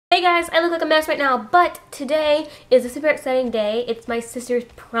guys, I look like a mess right now, but today is a super exciting day. It's my sister's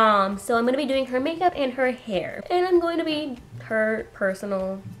prom, so I'm going to be doing her makeup and her hair. And I'm going to be her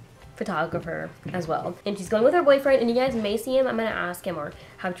personal photographer as well. And she's going with her boyfriend, and you guys may see him. I'm going to ask him, or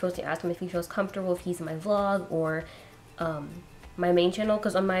have Chelsea ask him if he feels comfortable, if he's in my vlog or my main channel,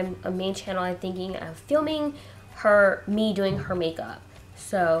 because on my main channel I'm thinking of filming me doing her makeup.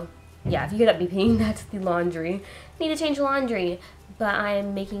 So yeah, if you hear that beeping, that's the laundry. Need to change laundry. But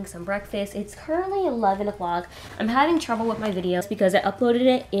I'm making some breakfast. It's currently 11 o'clock. I'm having trouble with my videos because I uploaded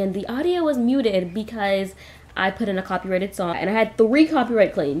it and the audio was muted because I put in a copyrighted song and I had 3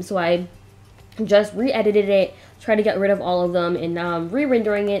 copyright claims. So I just re-edited it, tried to get rid of all of them, and now I'm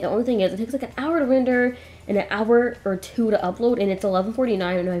re-rendering it. The only thing is it takes like an hour to render and an hour or 2 to upload, and it's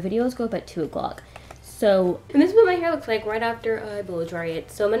 11:49 and my videos go up at 2 o'clock. So, and this is what my hair looks like right after I blow dry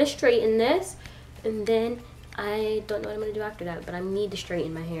it. So I'm gonna straighten this, and then I don't know what I'm gonna do after that, but I need to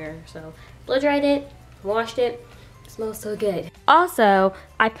straighten my hair. So blow dried it, washed it. It smells so good. Also,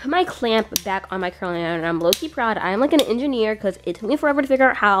 I put my clamp back on my curling iron, and I'm low-key proud. I am like an engineer because it took me forever to figure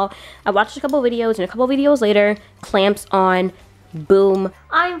out how. I watched a couple videos, and a couple videos later, clamps on, boom.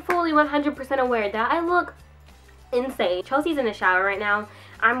 I'm fully 100% aware that I look insane. Chelsea's in the shower right now.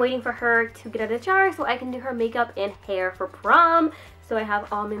 I'm waiting for her to get out of the shower so I can do her makeup and hair for prom. So I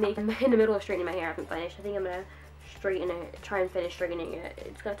have all my makeup in the middle of straightening my hair. I haven't finished. I think I'm gonna straighten it, try and finish straightening it.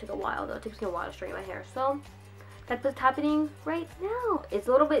 It's gonna take a while though. It takes me a while to straighten my hair. So that's what's happening right now. It's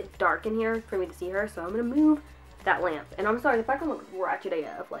a little bit dark in here for me to see her, so I'm gonna move that lamp. And I'm sorry if I can look ratchet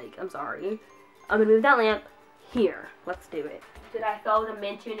AF, like, I'm sorry. I'm gonna move that lamp here. Let's do it. Did I fail to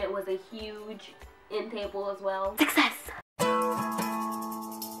mention it was a huge end table as well? Success!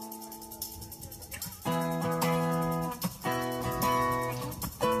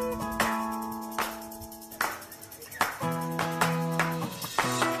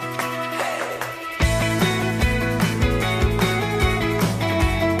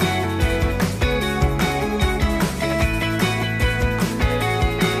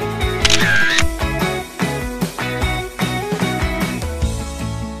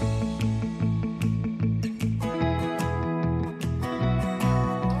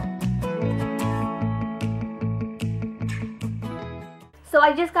 So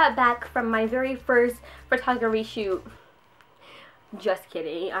I just got back from my very first photography shoot. Just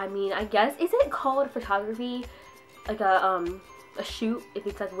kidding. I mean, I guess, is it called photography? Like a shoot, if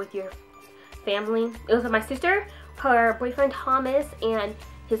it's like with your family. It was with my sister, her boyfriend Thomas, and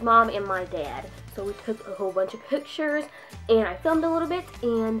his mom and my dad. So we took a whole bunch of pictures and I filmed a little bit,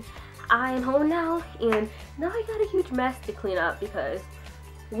 and I am home now, and now I got a huge mess to clean up because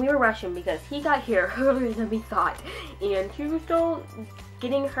we were rushing because he got here earlier than we thought, and she was still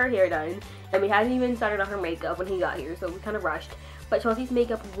getting her hair done, and we hadn't even started on her makeup when he got here, so we kind of rushed. But Chelsea's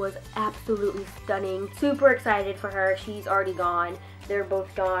makeup was absolutely stunning. Super excited for her. She's already gone. They're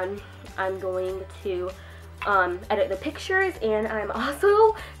both gone. I'm going to edit the pictures, and I'm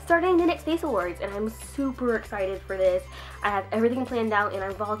also starting the NYX Face Awards, and I'm super excited for this. I have everything planned out, and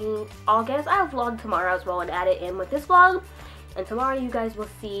I'm vlogging August. I'll vlog tomorrow as well and add it in with this vlog. And tomorrow you guys will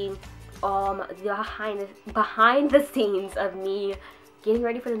see the behind the scenes of me getting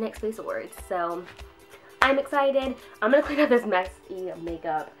ready for the NYX Face Awards. So I'm excited. I'm gonna clean up this messy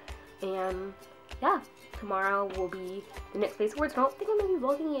makeup, and yeah, tomorrow will be the NYX Face Awards. I don't think I'm gonna be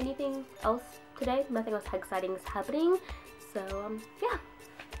vlogging anything else today. Nothing else exciting is happening. So yeah.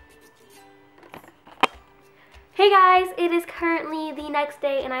 Hey guys, it is currently the next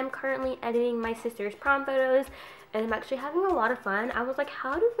day, and I'm currently editing my sister's prom photos. And I'm actually having a lot of fun. I was like,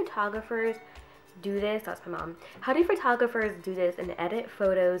 how do photographers do this? That's my mom. How do photographers do this and edit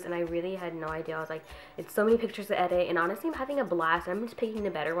photos? And I really had no idea. I was like, it's so many pictures to edit, and honestly I'm having a blast. I'm just picking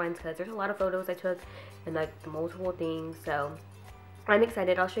the better ones because there's a lot of photos I took and like multiple things. So I'm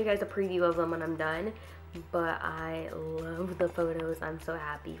excited. I'll show you guys a preview of them when I'm done. But I love the photos. I'm so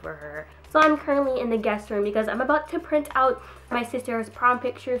happy for her. So I'm currently in the guest room because I'm about to print out my sister's prom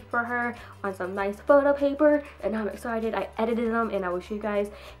pictures for her on some nice photo paper, and I'm excited. I edited them, and I will show you guys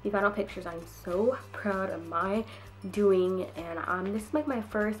the final pictures. I'm so proud of my doing, and this is like my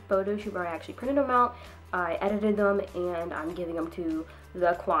first photo shoot where I actually printed them out. I edited them, and I'm giving them to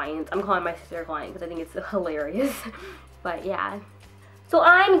the client. I'm calling my sister a client because I think it's hilarious. But yeah. So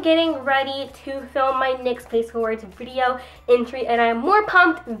I'm getting ready to film my NYX Face Awards video entry, and I'm more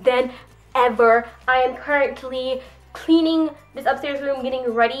pumped than ever. I am currently cleaning this upstairs room, getting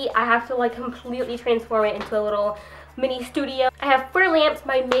ready. I have to like completely transform it into a little mini studio. I have 4 lamps,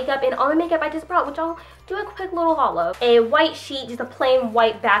 my makeup, and all the makeup I just brought, which I'll do a quick little haul of. A white sheet, just a plain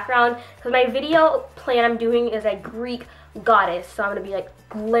white background, because my video plan I'm doing is a Greek goddess. So I'm gonna be like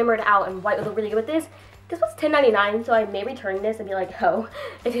glimmered out and white would look really good with this. This was $10.99, so I may return this and be like, oh,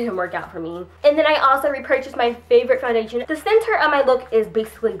 it didn't work out for me. And then I also repurchased my favorite foundation. The center of my look is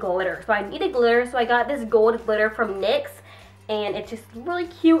basically glitter, so I needed glitter, so I got this gold glitter from NYX, and it's just really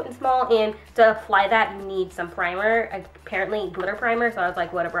cute and small, and to apply that, you need some primer, apparently glitter primer, so I was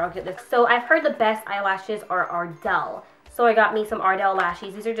like, whatever, I'll get this. So I've heard the best eyelashes are Ardell. So I got me some Ardell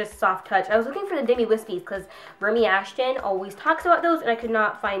lashes. These are just soft touch. I was looking for the Demi Wispies because Remy Ashton always talks about those, and I could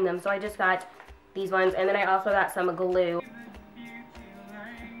not find them, so I just got these ones, and then I also got some glue.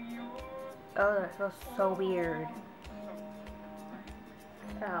 Oh, that feels so weird.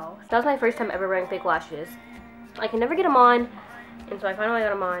 Ow. That was my first time ever wearing fake lashes. I can never get them on, and so I finally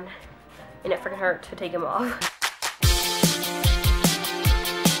got them on, and it freaking hurt to take them off.